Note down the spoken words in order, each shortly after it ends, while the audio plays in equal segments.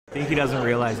he doesn't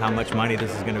realize how much money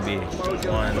this is gonna be. 1,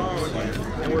 2,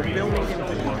 and we're filming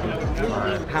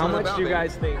him. How much do you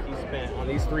guys think he spent on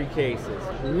these 3 cases?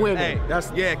 Women. Hey,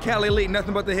 that's Cali Elite,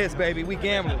 nothing but the hits, baby. We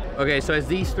gambling. Okay, so it's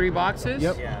these 3 boxes?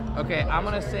 Yep. Yeah. Okay, I'm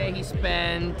gonna say he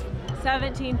spent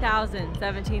 17,000.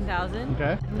 17,000.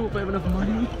 Okay. I don't know if I have enough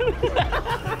money.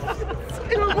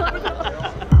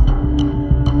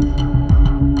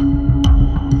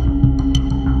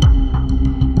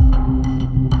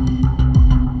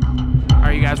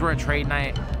 Guys, we're at trade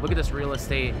night. Look at this real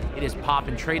estate. It is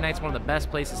popping. Trade night's one of the best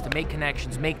places to make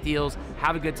connections, make deals,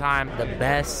 have a good time. The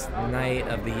best night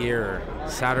of the year.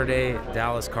 Saturday,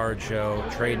 Dallas Card Show,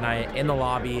 trade night in the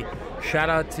lobby. Shout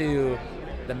out to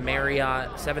the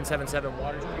Marriott 777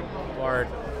 Water Street Boulevard.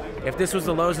 If this was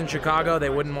the Lowe's in Chicago, they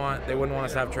wouldn't want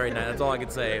us to have trade night. That's all I can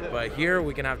say. But here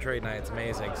we can have trade night. It's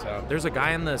amazing. So there's a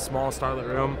guy in the small starlet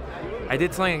room. I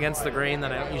did something against the grain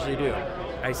that I don't usually do.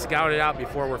 I scouted out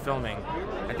before we're filming.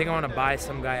 I think I want to buy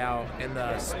some guy out in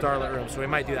the starlet room, so we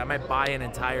might do that. I might buy an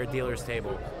entire dealer's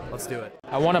table. Let's do it.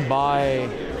 I want to buy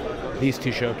these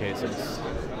 2 showcases.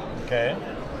 Okay.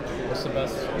 What's the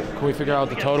best? Can we figure out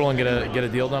the total and get a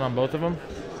deal done on both of them?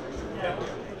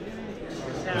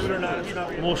 Believe it or not, it's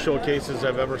not most showcases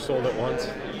I've ever sold at once.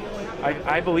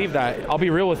 I believe that. I'll be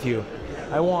real with you.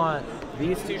 I want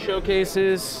these 2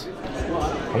 showcases.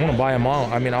 I want to buy them all.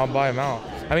 I mean, I'll buy them out.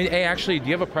 I mean, hey, actually, do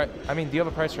you have a price? I mean, do you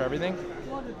have a price for everything?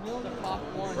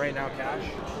 Right now, cash?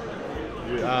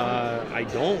 I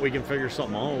don't. We can figure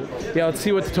something out. Yeah, let's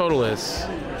see what the total is.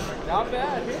 Not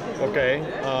bad. Okay.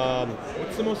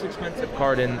 What's the most expensive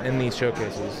card in these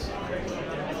showcases?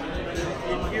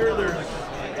 In here, there's,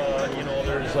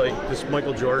 there's like this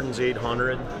Michael Jordan's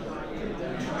 800.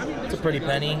 It's a pretty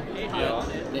penny. Yeah.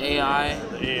 The AI.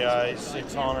 The AI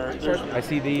 600. I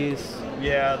see these.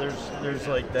 Yeah, there's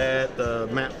like that. The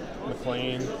Matt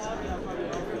McLean.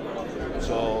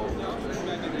 So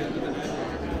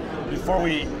before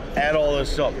we add all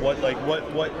this up, what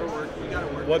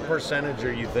percentage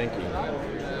are you thinking?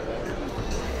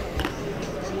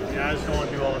 Yeah, I just don't want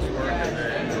to do all this work and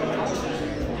then.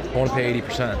 I want to pay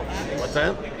 80%. What's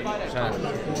that?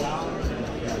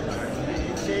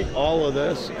 80%. All of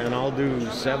this, and I'll do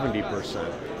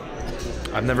 70%.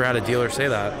 I've never had a dealer say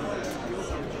that.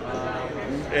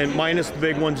 And minus the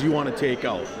big ones you want to take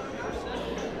out.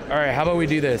 All right, how about we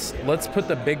do this? Let's put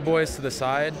the big boys to the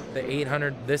side. The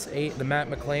 800, the Matt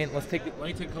McLean. Let me take a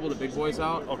couple of the big boys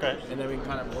out. Okay. And then we can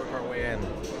kind of work our way in.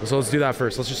 So let's do that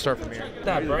first. Let's just start from here. Get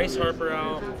that Bryce Harper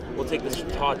out. We'll take this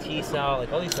Tatis out.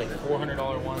 Like all these like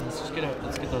 $400 ones.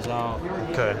 Let's get those out.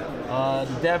 Okay.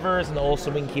 The Devers and the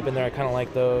Olsen we can keep in there. I kind of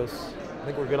like those. I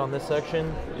think we're good on this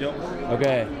section. Yep.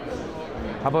 Okay.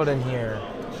 How about in here?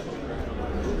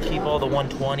 Keep all the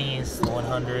 120s, the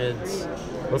 100s.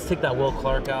 Let's take that Will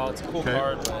Clark out. It's a cool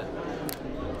card, but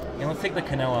and let's take the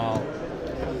Cano out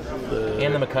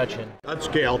and the McCutcheon. That's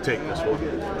okay. I'll take this one.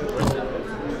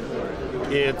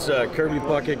 It's Kirby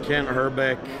Puckett, Kent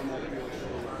Herbeck,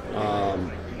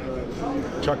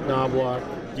 Chuck Knobloch.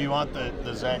 Do you want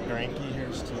the Zach Greinke?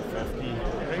 Here's 250.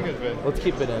 I think it's good. Let's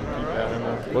keep it in. Keep that in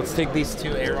there. Let's take these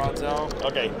 2 A-Rods out.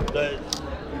 Okay.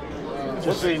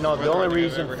 Just so you know, the only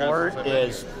reason for it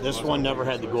is this one never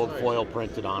had the gold foil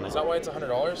printed on it. Is that why it's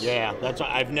 $100? Yeah, that's why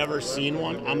I've never seen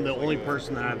one. I'm the only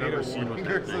person that I've ever seen with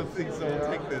that thing.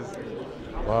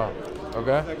 Wow.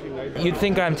 Okay. You'd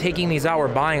think I'm taking these out, we're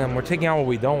buying them. We're taking out what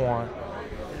we don't want.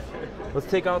 Let's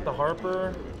take out the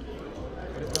Harper.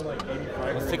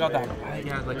 Let's take out that.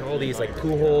 Yeah, like all these like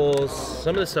Pujols.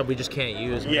 Some of the stuff we just can't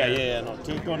use. Yeah. No,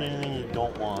 take on anything you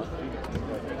don't want.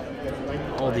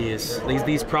 All these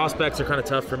prospects are kind of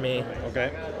tough for me.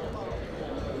 Okay.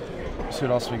 Let's see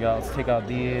what else we got. Let's take out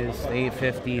these. The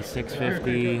 850,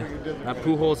 650. That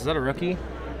Pujols, is that a rookie?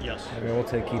 Yes. Okay, we'll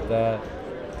keep that.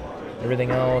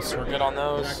 Everything else, we're good on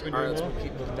those. All right, let's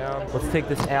keep moving down. Let's take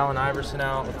this Allen Iverson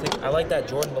out. I like that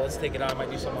Jordan, but let's take it out. I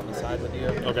might do something on the side with you.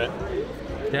 Okay.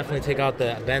 Definitely take out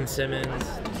the Ben Simmons,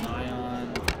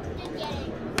 Zion.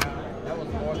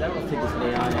 That one's take this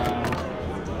AI out.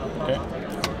 Okay.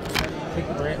 Take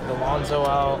the Lonzo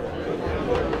out.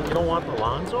 You don't want the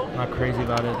Lonzo? Not crazy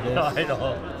about it. No, I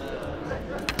know.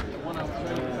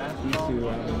 These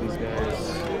 2, these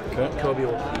guys. Okay. Kobe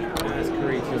will keep. That's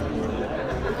Curry too.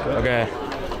 Okay.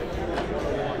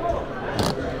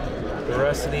 The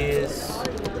rest of these.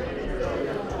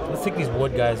 Let's take these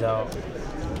wood guys out.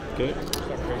 Okay.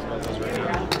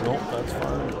 Nope, that's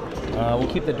fine.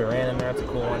 We'll keep the Durant in there. That's a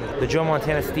cool one. The Joe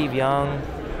Montana, Steve Young.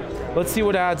 Let's see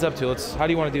what it adds up to. How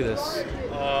do you want to do this?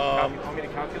 Want me to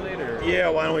calculate or? Yeah,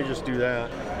 why don't we just do that?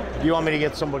 Do you want me to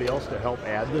get somebody else to help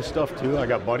add this stuff too? I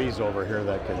got buddies over here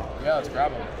that can. Yeah, let's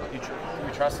grab them. Can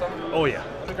we trust them? Oh yeah.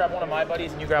 You grab one of my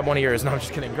buddies and you grab one of yours. No, I'm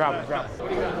just kidding. Grab them, grab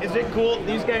them. Is it cool?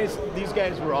 These guys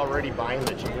were already buying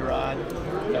the jiggy rod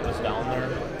that was down there.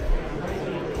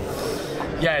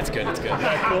 Yeah, it's good. It's good.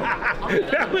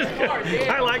 That was good.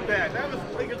 I like that. That was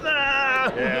like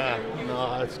yeah.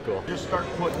 No, that's cool. Just put.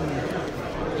 Oh,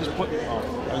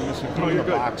 I was gonna say put in the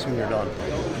box when you're done. All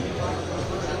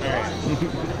right.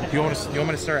 You want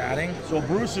me to start adding? So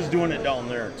Bruce is doing it down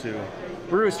there too.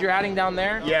 Bruce, you're adding down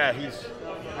there? Yeah, he's.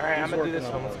 All right, I'm gonna do this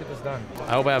one. Let's get this done.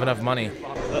 I hope I have enough money.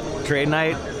 Trade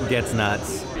night gets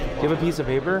nuts. Do you have a piece of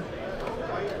paper?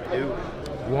 I do.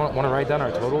 You want to write down our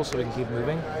total so we can keep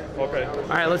moving? Okay. All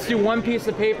right, let's do one piece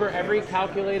of paper. Every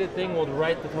calculated thing will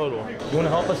write the total. You want to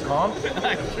help us comp?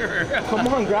 Sure. Come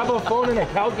on, grab a phone and a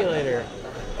calculator.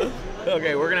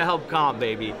 Okay, we're gonna help comp,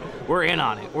 baby. We're in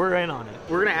on it. We're in on it.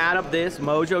 We're gonna add up this.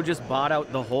 Mojo just bought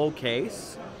out the whole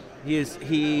case. He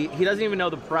doesn't even know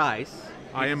the price.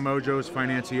 I am Mojo's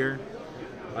financier.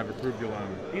 I've approved your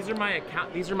loan. These are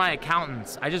my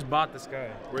accountants. I just bought this guy.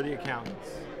 We're the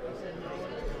accountants.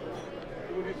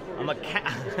 I'm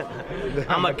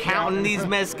accounting these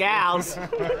mezcals.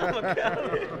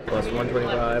 Plus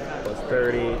 125, plus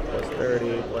 30, plus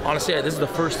 30. Plus Honestly, this is the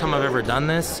first time I've ever done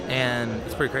this, and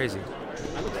it's pretty crazy.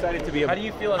 I'm excited to be. How do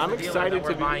you feel as I'm the dealer excited that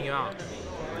we're to buying you out?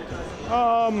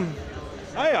 I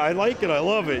like it. I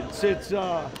love it.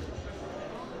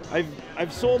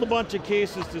 I've sold a bunch of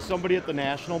cases to somebody at the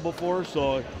National before,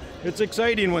 so it's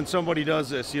exciting when somebody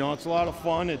does this. You know, it's a lot of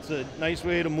fun. It's a nice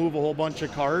way to move a whole bunch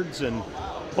of cards, and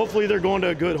hopefully they're going to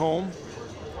a good home.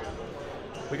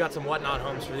 We got some whatnot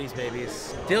homes for these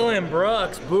babies. Dylan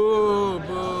Brooks, boo,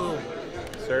 boo.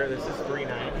 Sir, this is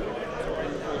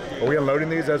 390. Are we unloading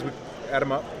these as we add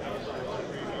them up?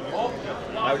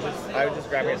 I was just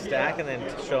grabbing a stack and then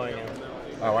showing him.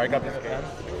 Oh, I got this again.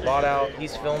 Bought out,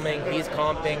 he's filming, he's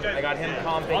comping. I got him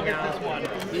comping now.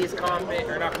 He's comping,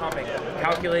 or not comping,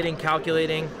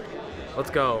 calculating. Let's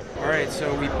go. All right,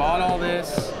 so we bought all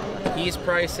this. He's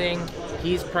pricing,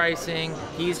 he's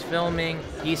filming,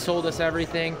 he sold us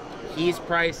everything, he's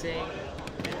pricing.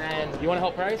 And then, you want to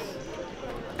help price?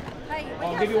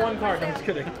 I'll give you one card. No, I'm just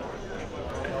kidding.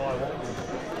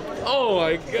 Oh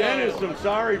my God. Dennis, I'm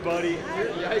sorry, buddy. We got a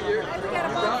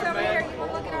box over here. You want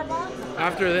to look at our box?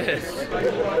 After this. I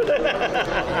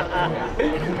don't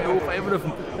know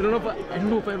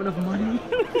if I have enough money.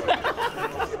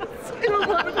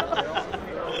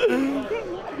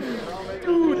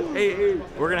 Dude, hey,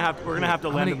 we're gonna have to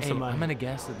lend him some money. I'm gonna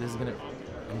guess that this is gonna.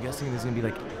 I'm guessing this is gonna be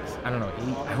like, I don't know.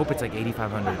 I hope it's like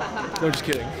 8,500. No, just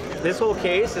kidding. This whole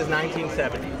case is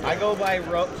 1970. I go by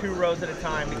 2 rows at a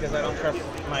time because I don't trust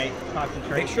my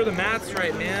concentration. Make sure the math's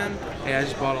right, man. Hey, I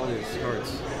just bought all these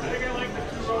cards.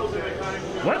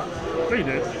 What? No, you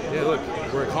did. Yeah, look,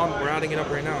 we're adding it up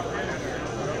right now.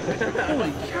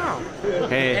 Holy cow!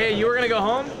 Hey, you were gonna go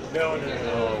home? No.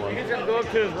 He's gonna go up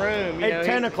to his room. At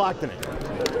 10 o'clock tonight.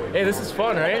 Hey, this is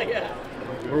fun, right? Yeah.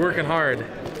 We're working hard.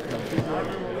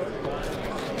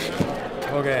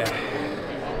 Okay.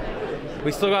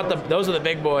 We still got those are the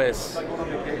big boys.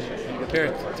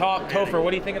 Here, Topher,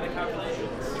 what do you think of the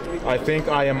calculations? I think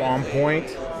I am on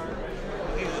point.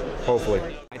 Hopefully.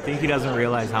 I think he doesn't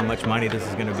realize how much money this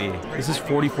is gonna be. This is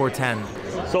 4410.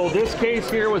 So this case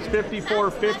here was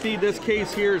 $54.50. This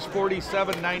case here is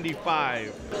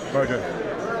 $47.95. Mojo,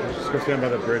 just go stand by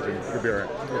the bridge and you'll be all right.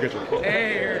 We'll get you.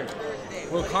 Hey, here.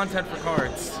 Little content for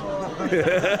cards.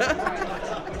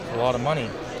 A lot of money.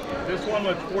 This one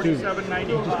was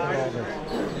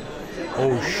 $47.95.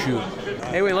 Oh shoot.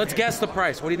 Hey, wait, let's guess the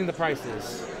price. What do you think the price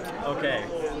is? Okay.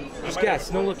 Just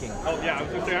guess, no looking. Oh yeah, I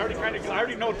was gonna say I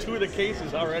already know 2 of the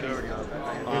cases already.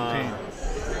 15.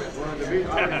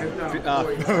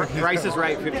 Price is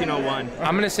right, 1501.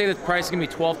 I'm gonna say the price is gonna be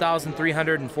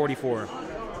 12,344.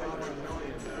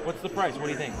 What's the price? What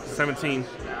do you think? 17.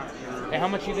 Hey, how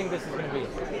much do you think this is gonna be?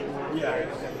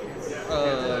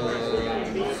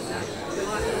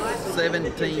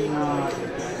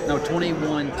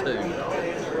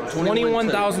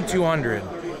 21,200.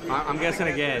 I'm guessing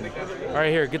again. All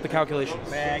right, here, get the calculations.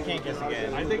 Man, I can't guess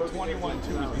again. I think 21.2 is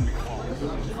gonna be close.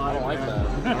 I don't like that.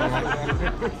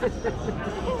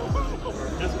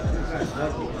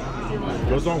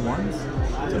 Those aren't ones?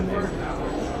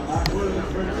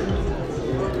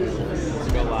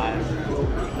 Let's go live.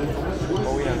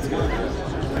 Oh yeah, it's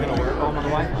gonna work. Oh, I'm on the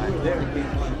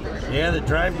Wi-Fi. Yeah, the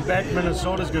drive back to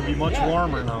Minnesota is gonna be much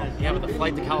warmer now. Yeah, but the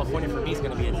flight to California for me is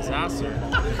gonna be a disaster.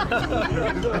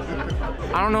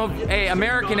 I don't know. Hey,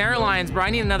 American Airlines, bro,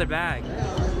 I need another bag.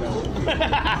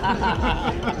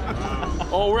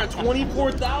 Oh, we're at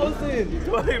 24,000.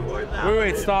 24,000.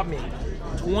 Wait, stop me.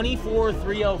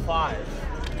 24,305.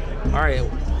 All right.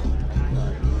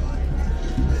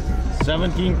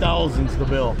 17,000's the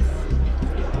bill.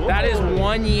 That is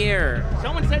 1 year.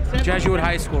 Someone said 17,000. Jesuit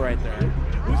High School right there.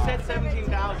 Who said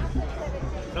 17,000?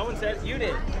 Someone said you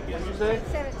did. What did you say?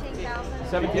 17,000.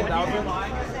 17,000?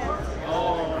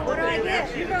 What do I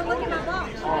get? You're going to look at my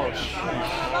box. Oh,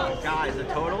 sheesh. Guys, the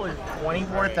total is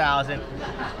 24,000. Do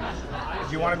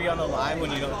you want to be on the live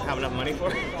when you don't have enough money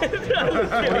for it?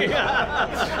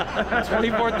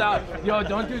 24,000. Yo,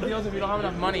 don't do deals if you don't have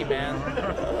enough money, man.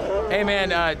 Hey,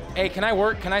 man. Hey, can I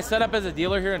work? Can I set up as a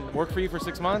dealer here and work for you for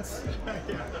 6 months?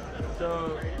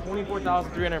 So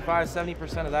 24,305.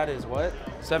 70% of that is what?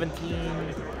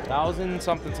 17,000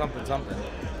 something.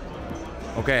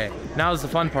 Okay, now is the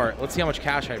fun part. Let's see how much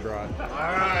cash I brought. All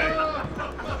right.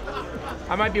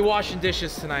 I might be washing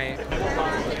dishes tonight.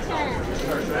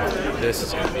 This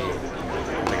is gonna be. I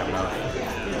think I'm enough.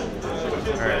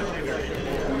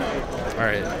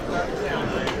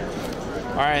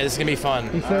 All right, this is gonna be fun.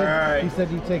 He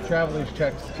said you take traveler's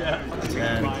checks.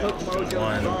 10, 1, 2,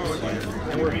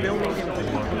 And we're filming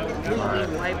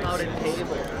him wipe out a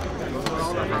table.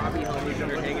 All the hobby homies that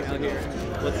are hanging out here.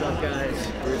 What's up, guys?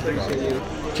 We appreciate you.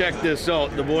 Check this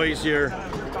out, the boys here.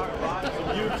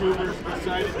 Some YouTubers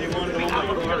decided they wanted to own my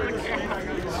cars.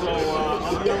 So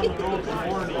I'll be on the road for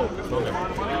morning.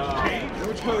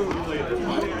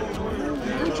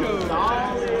 Mojo.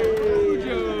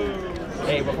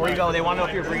 Hey, before you go, they want to know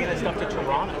if you're bringing this stuff to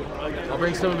Toronto. I'll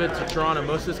bring some of it to Toronto.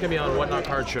 Most of it's gonna be on Whatnot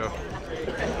Card Show.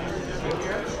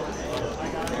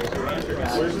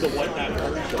 Where's the Whatnot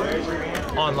Card Show?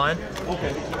 Online.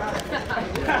 Okay.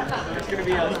 It's going to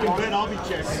be You can bet I'll be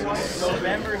checking.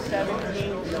 November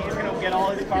 17th. He's going to get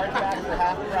all his cards back for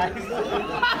half price.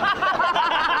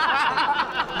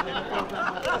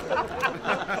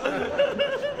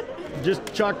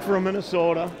 Just Chuck from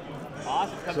Minnesota.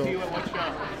 Awesome. Come to you at what show?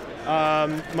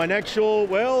 My next show,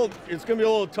 well, it's going to be a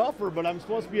little tougher, but I'm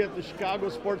supposed to be at the Chicago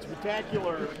Sports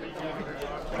Spectacular.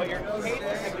 But your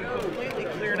case is completely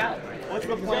cleared out. What's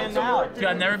the plan now? Dude,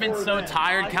 I've never been so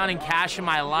tired counting cash in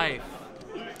my life.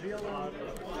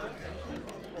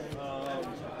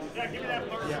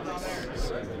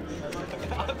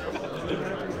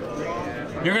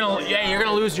 You're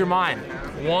gonna lose your mind.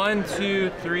 1, 2,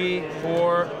 3,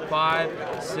 4,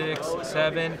 5, 6,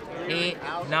 7, 8,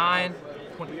 9,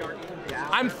 20.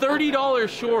 I'm $30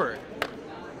 short.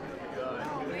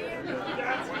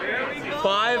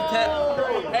 5, 10.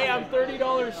 Hey, I'm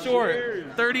 $30 short.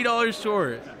 $30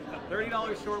 short.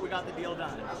 $30 short, we got the deal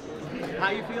done. How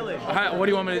you feeling? What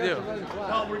do you want me to do?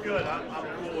 No, we're good. I'm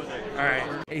cool with it. All right.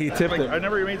 He tipped it. I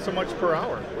never made so much per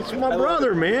hour. It's my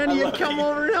brother, man. He'd come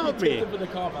over and help me. For the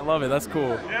comp. I love it. That's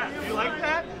cool. Yeah, you like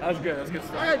that? That's good. That's good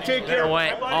stuff. All right, take You care. know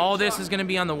what? All this is going to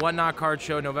be on the Whatnot Card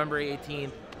Show, November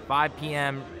 18th, 5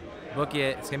 p.m. Book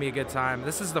it. It's going to be a good time.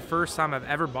 This is the first time I've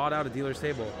ever bought out a dealer's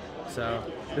table. So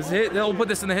this is it. They'll put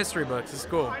this in the history books. It's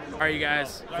cool. All right, you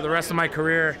guys. For the rest of my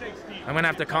career, I'm going to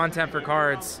have to content for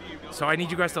cards. So I need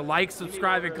you guys to like,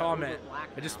 subscribe, and comment.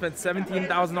 I just spent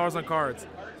 $17,000 on cards.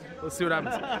 Let's see what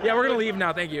happens. Yeah, we're going to leave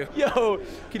now. Thank you. Yo,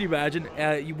 can you imagine?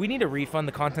 We need a refund.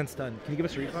 The content's done. Can you give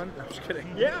us a refund? I'm just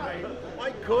kidding. Yeah,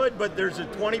 I could, but there's a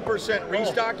 20%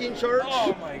 restocking charge.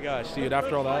 Oh my gosh, dude,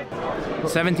 after all that.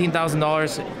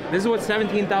 $17,000. This is what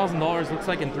 $17,000 looks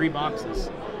like in 3 boxes.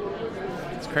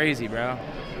 It's crazy, bro.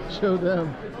 Show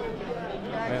them.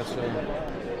 Yeah, so.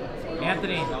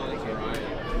 Anthony.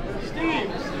 Steve.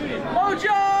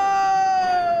 Mojo!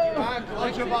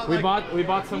 We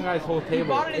bought some guy's whole table. We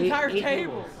bought an entire eight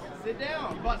table. tables. Sit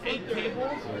down. You bought 8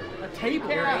 tables? A table?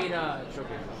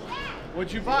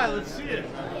 What'd you buy? Let's see it.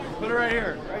 Put it right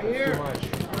here. Right here. Too much.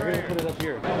 We're gonna put it up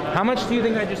here. How much do you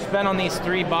think I just spent on these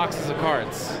 3 boxes of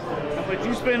cards? How much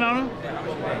you spend on them?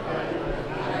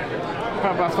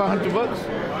 Probably about $500.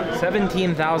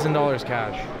 $17,000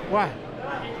 cash. Why?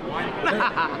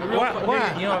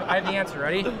 Why? You know, I have the answer.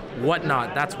 Ready?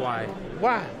 Whatnot. That's why.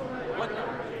 Why?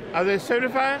 Are they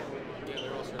certified?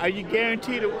 Are you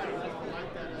guaranteed to win?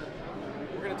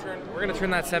 We're gonna turn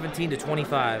that 17 to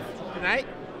 25. Tonight?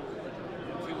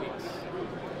 2 weeks.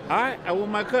 All right, I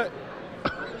want my cut.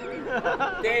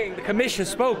 Dang, the commission's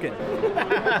spoken.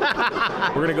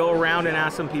 We're going to go around and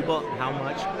ask some people how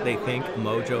much they think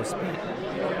Mojo spent.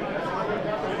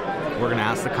 We're going to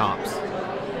ask the cops.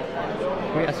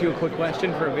 Can we ask you a quick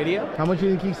question for a video? How much do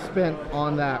you think he spent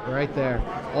on that right there?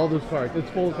 All those cards. It's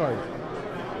full of cards.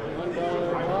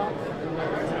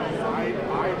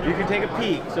 You can take a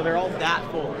peek, so they're all that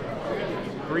full.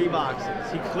 3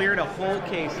 boxes. He cleared a whole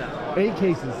case out. 8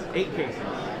 cases. 8 cases.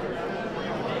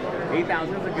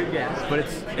 8,000 is a good guess, but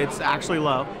it's actually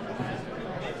low.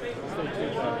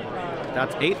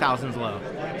 That's 8,000's low.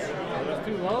 That's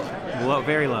too low? Low,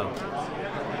 very low.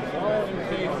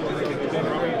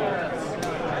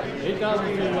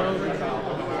 8,000 too low.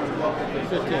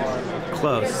 15.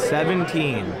 Close.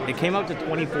 17. It came up to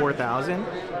 24,000,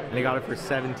 and they got it for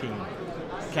 17.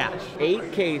 Cash.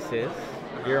 8 cases.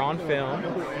 You're on film.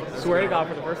 Swear to God,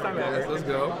 for the first time ever. Let's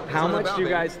go. How much do you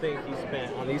guys think he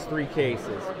spent on these 3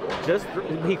 cases? Just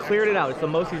he cleared it out. It's the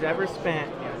most he's ever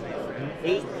spent.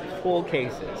 8 full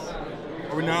cases.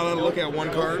 Are we not allowed to look at one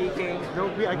card? No,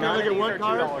 I can't look at one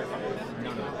card. No.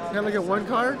 Can't look at one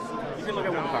card. You can look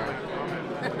at one card.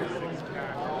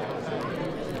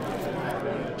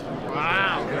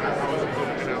 Wow.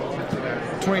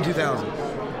 22,000.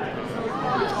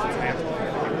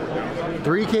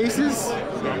 3 cases?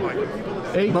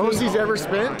 8 Most he's ever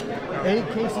spent? 8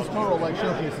 cases total, like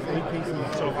showcases. 8 cases.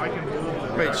 So if I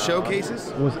can Wait,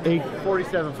 showcases? was 8.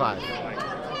 47.5.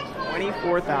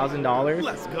 $24,000.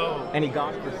 Let's go. And he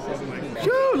got it for 17.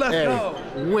 Woo, let's Hey, go.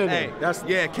 winning. Hey, That's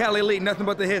yeah, Cali Elite, nothing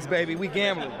but the hits, baby. We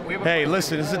gambling. Hey,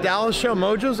 listen, it's the Dallas show.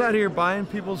 Mojo's out here buying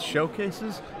people's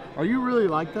showcases. Are you really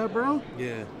like that, bro?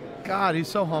 Yeah. God, he's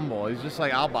so humble. He's just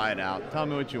like, I'll buy it out. Tell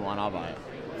me what you want, I'll buy it.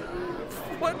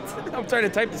 What? I'm trying to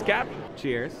type this cap.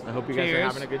 Cheers. I hope you guys are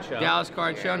having a good show. Dallas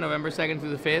Card Show, November 2nd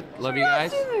through the 5th. Love you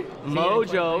guys.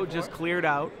 Mojo just cleared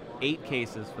out 8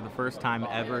 cases for the first time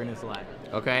ever in his life.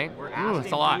 Okay. We're asking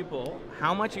That's a lot. people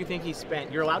how much you think he spent.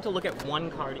 You're allowed to look at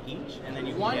one card each, and then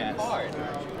you can guess. card.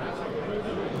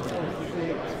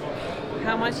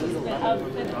 How much he spent? Of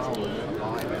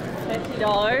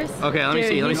 $50. Okay, let me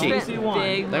see. Let me see. Let me see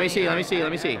one. Let me see. Let me see.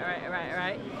 Let me see.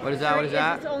 Right. What is that? What is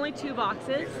that? It's only 2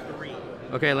 boxes.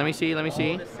 Okay, let me see. Let me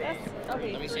see.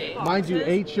 Okay. Let me see. Mind you,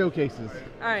 8 showcases.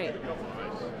 All right.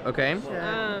 Okay.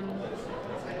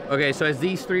 Okay, so it's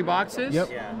these 3 boxes? Yep.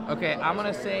 Okay, I'm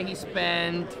gonna say he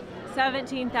spent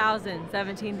 17,000.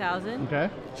 17,000. Okay.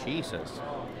 Jesus.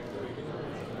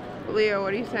 Leo,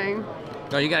 what are you saying?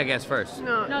 No, you gotta guess first.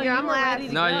 No, No, yeah, you I'm were last. ready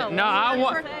to No, go. no,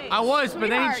 I was, but then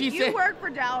Sweetheart, she you said. work for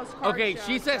Dallas Card Okay, Show,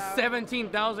 she said so-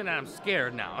 17,000, and I'm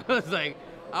scared now. It's like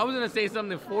I was gonna say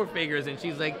something 4 figures, and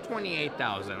she's like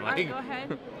 28,000. All Like, right, go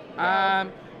ahead.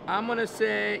 I'm gonna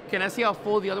say. Can I see how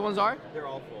full the other ones are? They're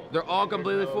all full. They're all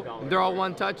completely full. They're all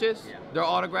 1 touches. Yeah. They're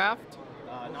autographed.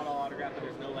 Not all autographed, but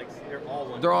there's no like. They're all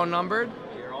one. They're all numbered.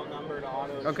 They're all numbered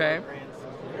autos. Okay. short prints.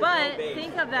 There's But no base.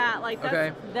 think of that, like that's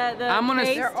Okay. the I'm gonna-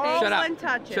 case They're all Shut up. one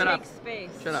touches. Shut up. takes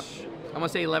space. Shut up. I'm gonna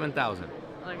say 11,000.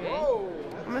 Okay.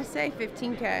 I'm gonna say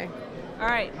 15K. All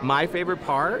right. My favorite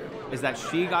part is that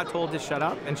she got told to shut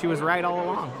up, and she was right all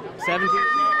along. 17.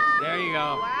 There you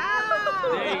go.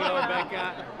 Wow. There you go,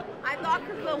 Rebecca. I thought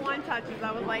because of the 1 touches,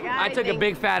 I was like, I took a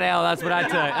big fat L. That's what I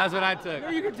took. That's what I took.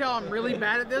 You can tell I'm really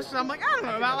bad at this. I'm like, I don't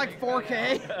know, about like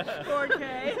 4K.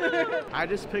 4K. I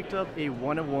just picked up a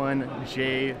 1-of-1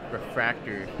 J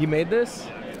refractor. You made this?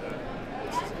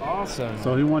 Awesome.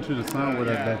 So he wants you to sign where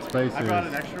that space I is. got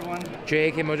an extra one.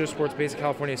 J.A.K. Mojo Sports, based in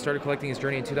California, started collecting his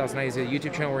journey in 2009. He's a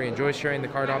YouTube channel where he enjoys sharing the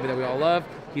card hobby that we all love.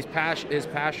 His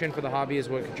passion for the hobby is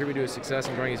what contributed to his success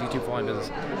in growing his YouTube following business.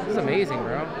 This is amazing,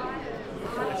 bro.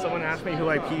 If someone asked me who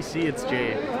I PC, it's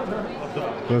J.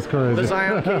 That's crazy. The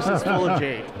Zion case is full of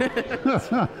J.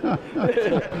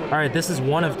 All right, this is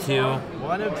 1 of 2.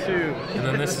 1 of 2. And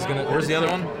then this is gonna. Where's the other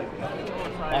one?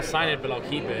 I'll sign it, but I'll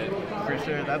keep it. For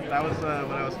sure. That was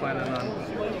what I was planning on.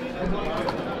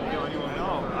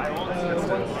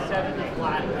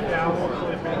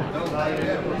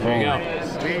 There you go.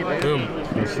 Sweet. Boom.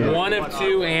 1 of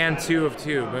 2 and 2 of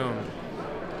 2. Boom.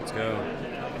 Let's go.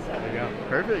 There you go.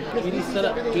 Perfect. GD set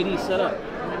up. GD set up.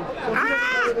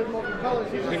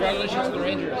 Congratulations to the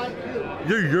Rangers.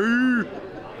 Yeah.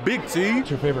 Big T. What's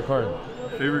your favorite card?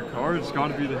 Favorite card's got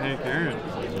to be the Hank Aaron.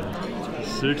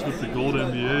 6 with the gold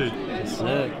NBA. Sick.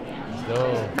 Let's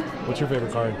go. What's your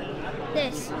favorite card?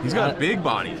 This. He's got big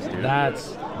bodies, dude.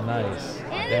 That's nice.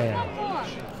 And Damn.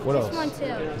 What this else? one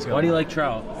too. Why do you like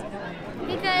Trout?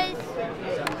 Because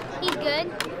he's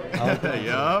good.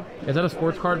 Yup. Is that a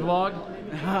sports card vlog?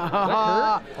 Is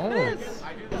that Kurt?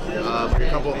 Oh.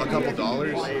 A couple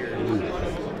dollars.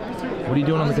 What are you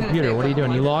doing on the computer? What are you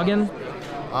doing? You logging?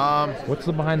 What's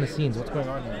the behind the scenes? What's going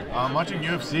on here? I'm watching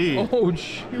UFC. Oh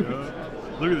shoot!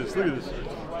 Look at this. Look at this.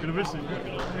 Gonna miss it.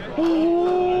 Oh,